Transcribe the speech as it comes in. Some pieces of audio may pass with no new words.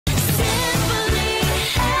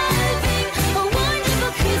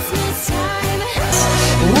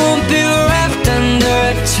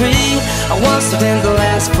tree. I want something to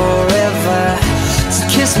last forever, so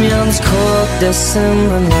kiss me on this cold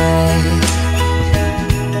December night.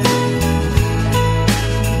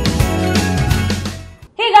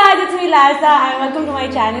 Hey guys, it's me Larissa and welcome to my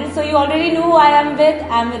channel. So you already know who I am with.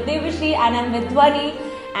 I'm with Devashri and I'm with Dhwani,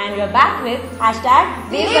 and we're back with hashtag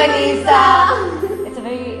DEBWANISSA. It's a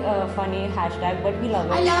very funny hashtag, but we love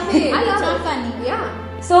it. I love it. I love love it. Funny. Yeah.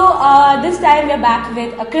 So this time we're back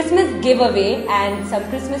with a Christmas giveaway and some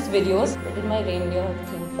Christmas videos. Where did my reindeer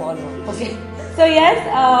thing fall now? Okay. So yes,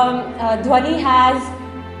 Dhwani has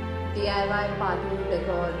DIY party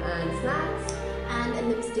decor and snacks and a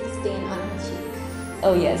lipstick stain on her cheek.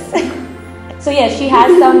 Oh yes. So yes, she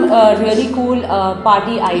has some really cool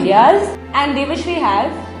party ideas, and Devashri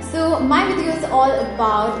has. So my video is all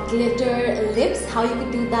about glitter lips, how you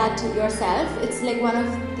could do that yourself. It's like one of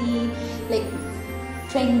the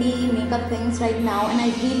trendy makeup things right now, and I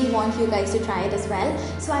really want you guys to try it as well.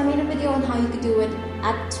 So I made a video on how you could do it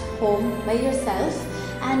at home by yourself,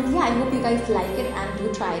 and yeah, I hope you guys like it and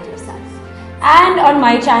do try it yourself. And on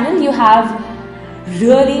my channel you have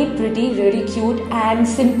really pretty, really cute and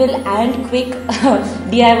simple and quick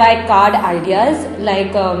DIY card ideas.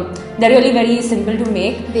 Like they're really very simple to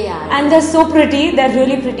make. They are. And they're so pretty. They're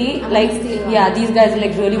really pretty. I'm like yeah, these guys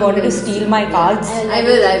like really wanted to steal my cards. I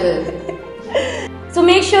will. So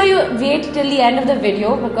make sure you wait till the end of the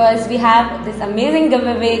video because we have this amazing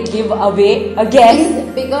giveaway again.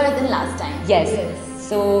 It's bigger than last time. Yes.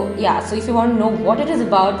 So yeah, so if you want to know what it is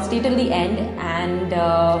about, stay till the end, and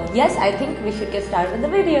yes, I think we should get started with the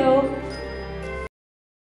video.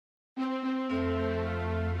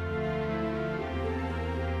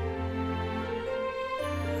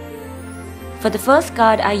 For the first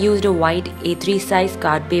card, I used a white A3 size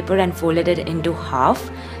card paper and folded it into half.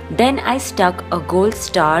 Then I stuck a gold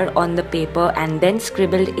star on the paper and then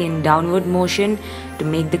scribbled in downward motion to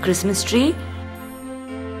make the Christmas tree.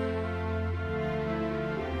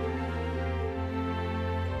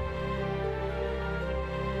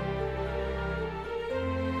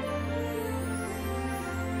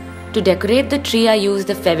 To decorate the tree, I used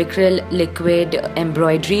the Fevicryl liquid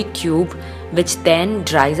embroidery tube, which then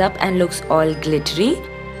dries up and looks all glittery.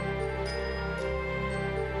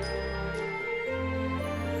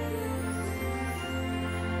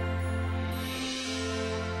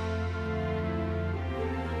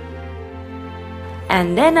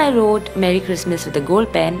 And then I wrote Merry Christmas with a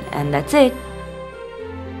gold pen, and that's it.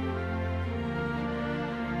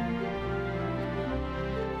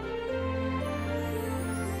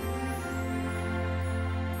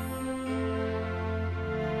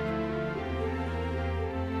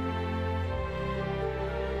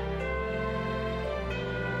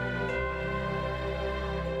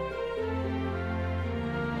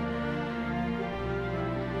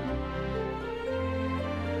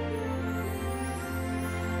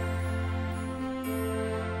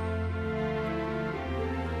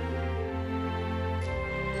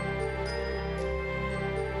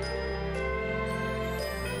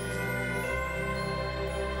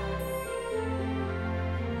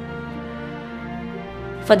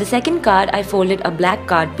 For the second card, I folded a black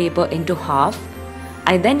card paper into half.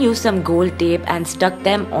 I then used some gold tape and stuck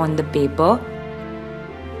them on the paper.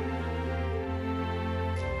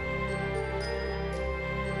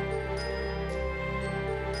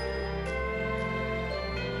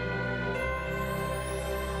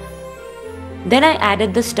 Then I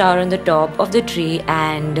added the star on the top of the tree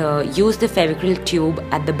and used the Fevicryl tube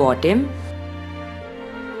at the bottom.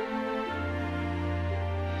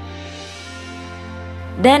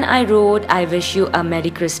 Then I wrote I wish you a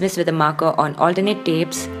Merry Christmas with a marker on alternate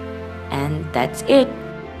tapes, and that's it.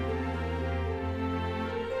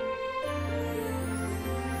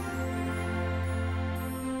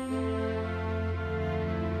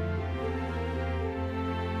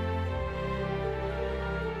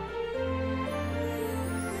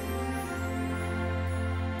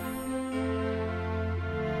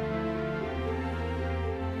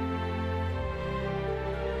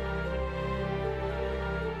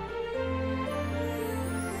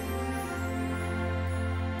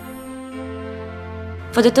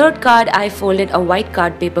 For the third card, I folded a white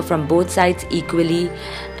card paper from both sides equally.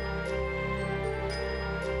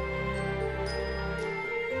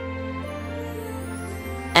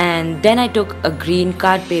 And then I took a green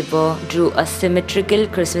card paper, drew a symmetrical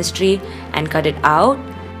Christmas tree and cut it out.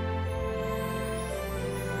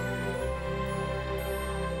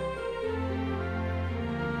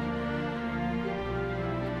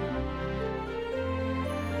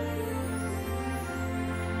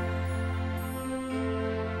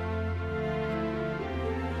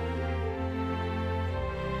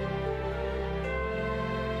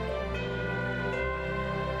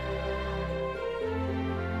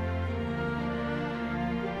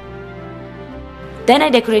 Then I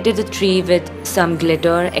decorated the tree with some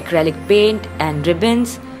glitter, acrylic paint and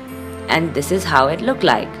ribbons, and this is how it looked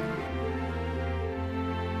like.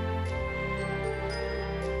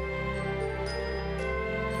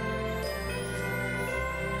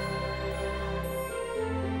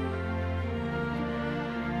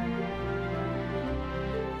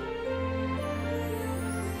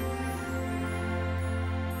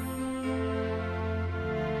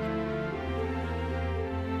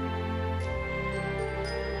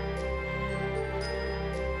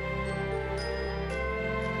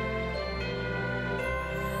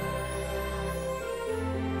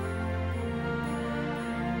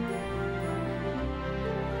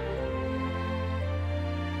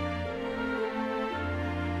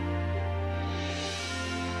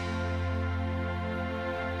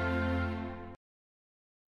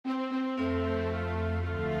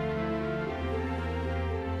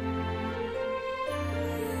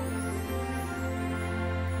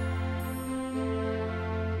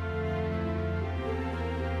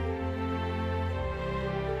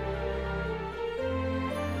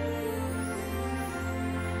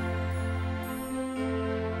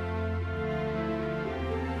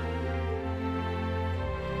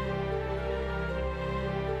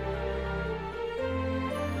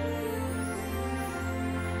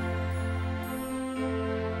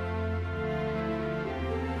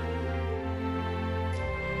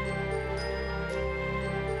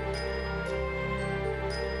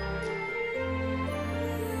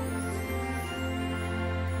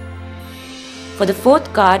 For the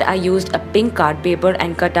fourth card, I used a pink card paper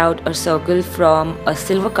and cut out a circle from a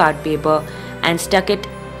silver card paper and stuck it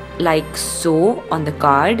like so on the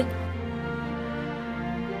card.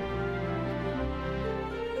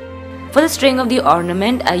 For the string of the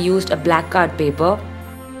ornament, I used a black card paper.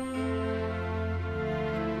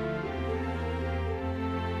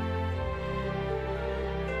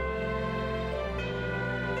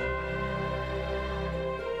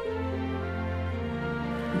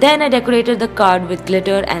 Then I decorated the card with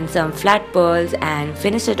glitter and some flat pearls and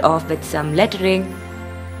finished it off with some lettering.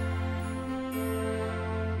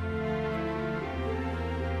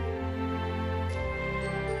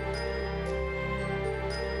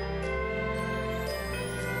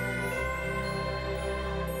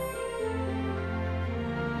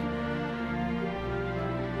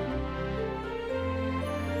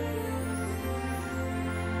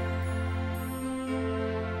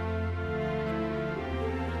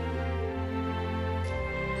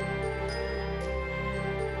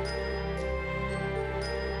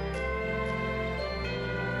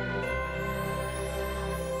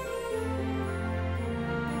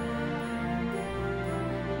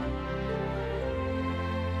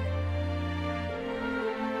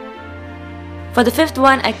 For the fifth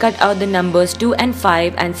one, I cut out the numbers 2 and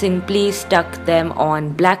 5 and simply stuck them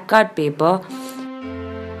on black card paper.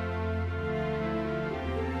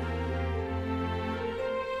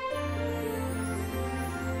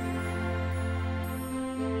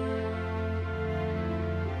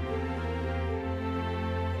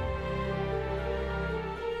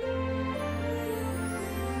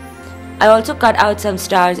 I also cut out some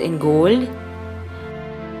stars in gold.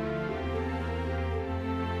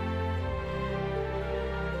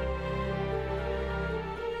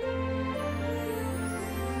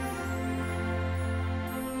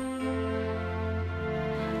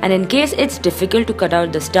 And in case it's difficult to cut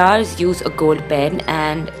out the stars, use a gold pen,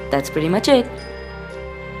 and that's pretty much it.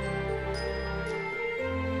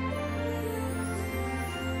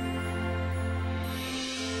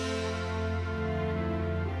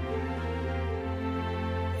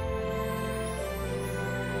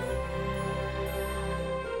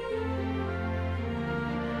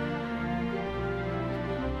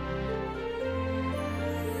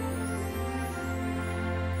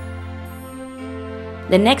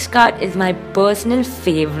 The next card is my personal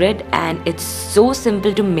favorite and it's so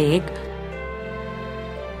simple to make.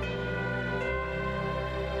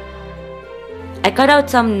 I cut out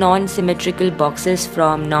some non-symmetrical boxes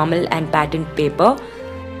from normal and patterned paper,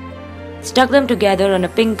 stuck them together on a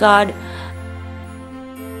pink card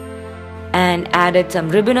and added some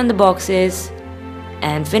ribbon on the boxes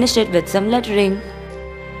and finished it with some lettering.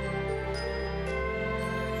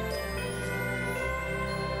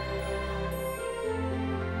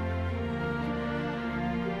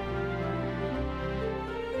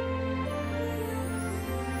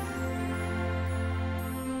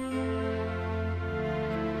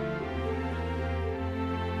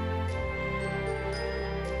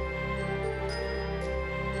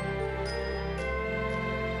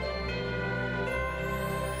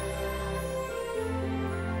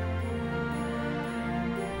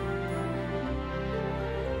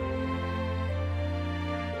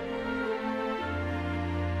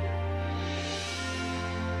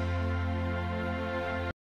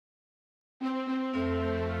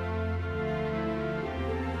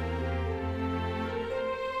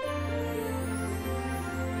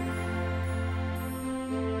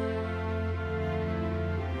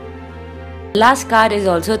 Last card is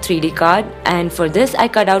also a 3D card, and for this I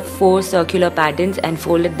cut out 4 circular patterns and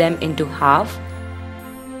folded them into half.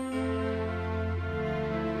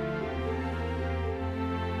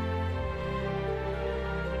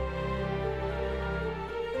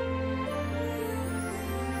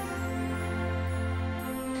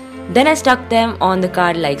 Then I stuck them on the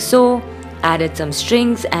card like so, added some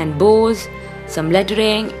strings and bows, some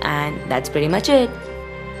lettering, and that's pretty much it.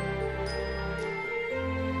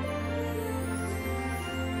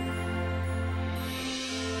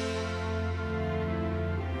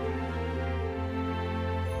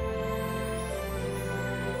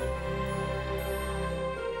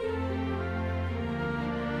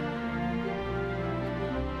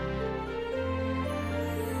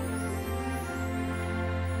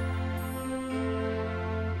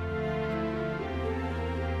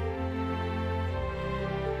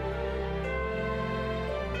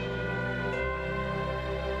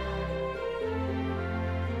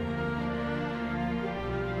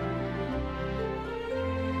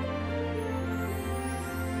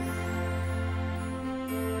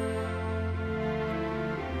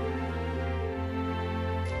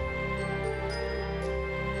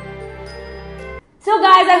 So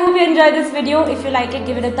guys, I hope you enjoyed this video. If you like it,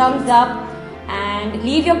 give it a thumbs up and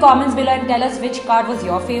leave your comments below and tell us which card was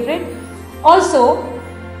your favorite. Also,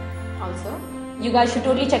 you guys should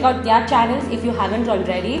totally check out their channels if you haven't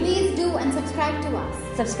already. Please do, and subscribe to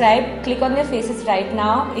us. Subscribe, click on their faces right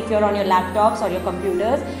now if you're on your laptops or your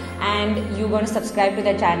computers, and you're going to subscribe to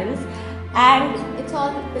their channels. And it's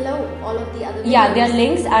all below all of the other videos. Yeah, their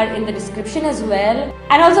links are in the description as well.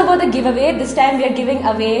 And also about the giveaway, this time we are giving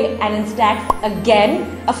away an Instax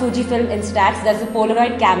again, a FUJIFILM Instax. That's a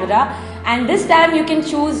Polaroid camera, and this time you can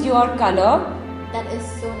choose your color. That is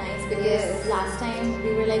so nice, because last time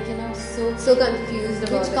we were like, so confused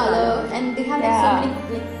about which color, and they have like so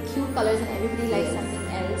many like cute colors, and everybody likes something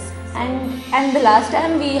else. So. And the last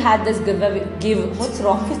time we had this what's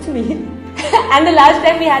wrong with me? And the last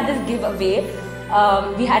time we had this giveaway,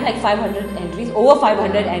 we had like 500 entries, over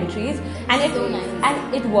 500 entries,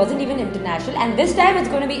 and it wasn't even international. And this time it's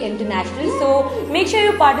going to be international. So make sure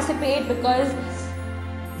you participate, because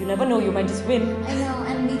you never know, you might just win. I know,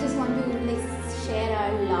 and we just want to like share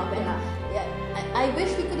our love, and I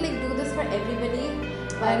wish we could like do this for everybody.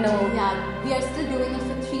 But I know. Yeah, we are still doing it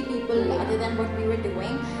for 3 people other than what we were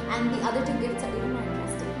doing, and the other 2 gifts are even more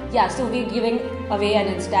interesting. Yeah, so we're giving away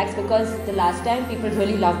an Instax because the last time people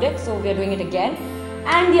really loved it, so we're doing it again.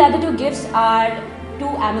 And the other 2 gifts are 2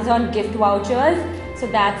 Amazon gift vouchers. So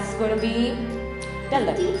that's going to be, tell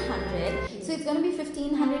them. 1500. So it's going to be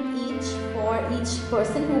 1500 each for each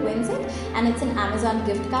person who wins it, and it's an Amazon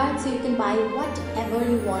gift card, so you can buy whatever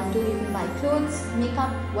you want to. You can buy clothes,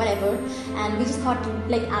 makeup, whatever. And we just thought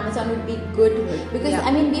like Amazon would be good, because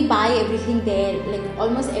I mean we buy everything there, like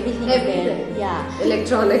almost everything is there. Yeah,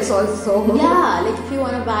 electronics also. Yeah, like if you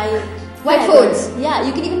want to buy foods. Yeah,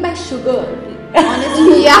 you can even buy sugar.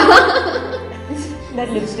 Honestly, That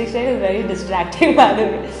lipstick shade is very distracting, by the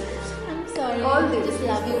way. I'm sorry. I just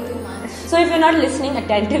love you too much. So if you're not listening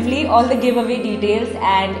attentively, all the giveaway details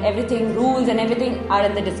and everything, rules and everything are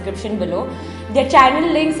in the description below. Their channel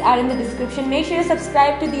links are in the description. Make sure you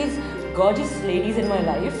subscribe to these gorgeous ladies in my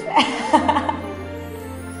life.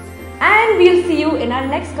 And we'll see you in our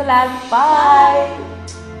next collab. Bye.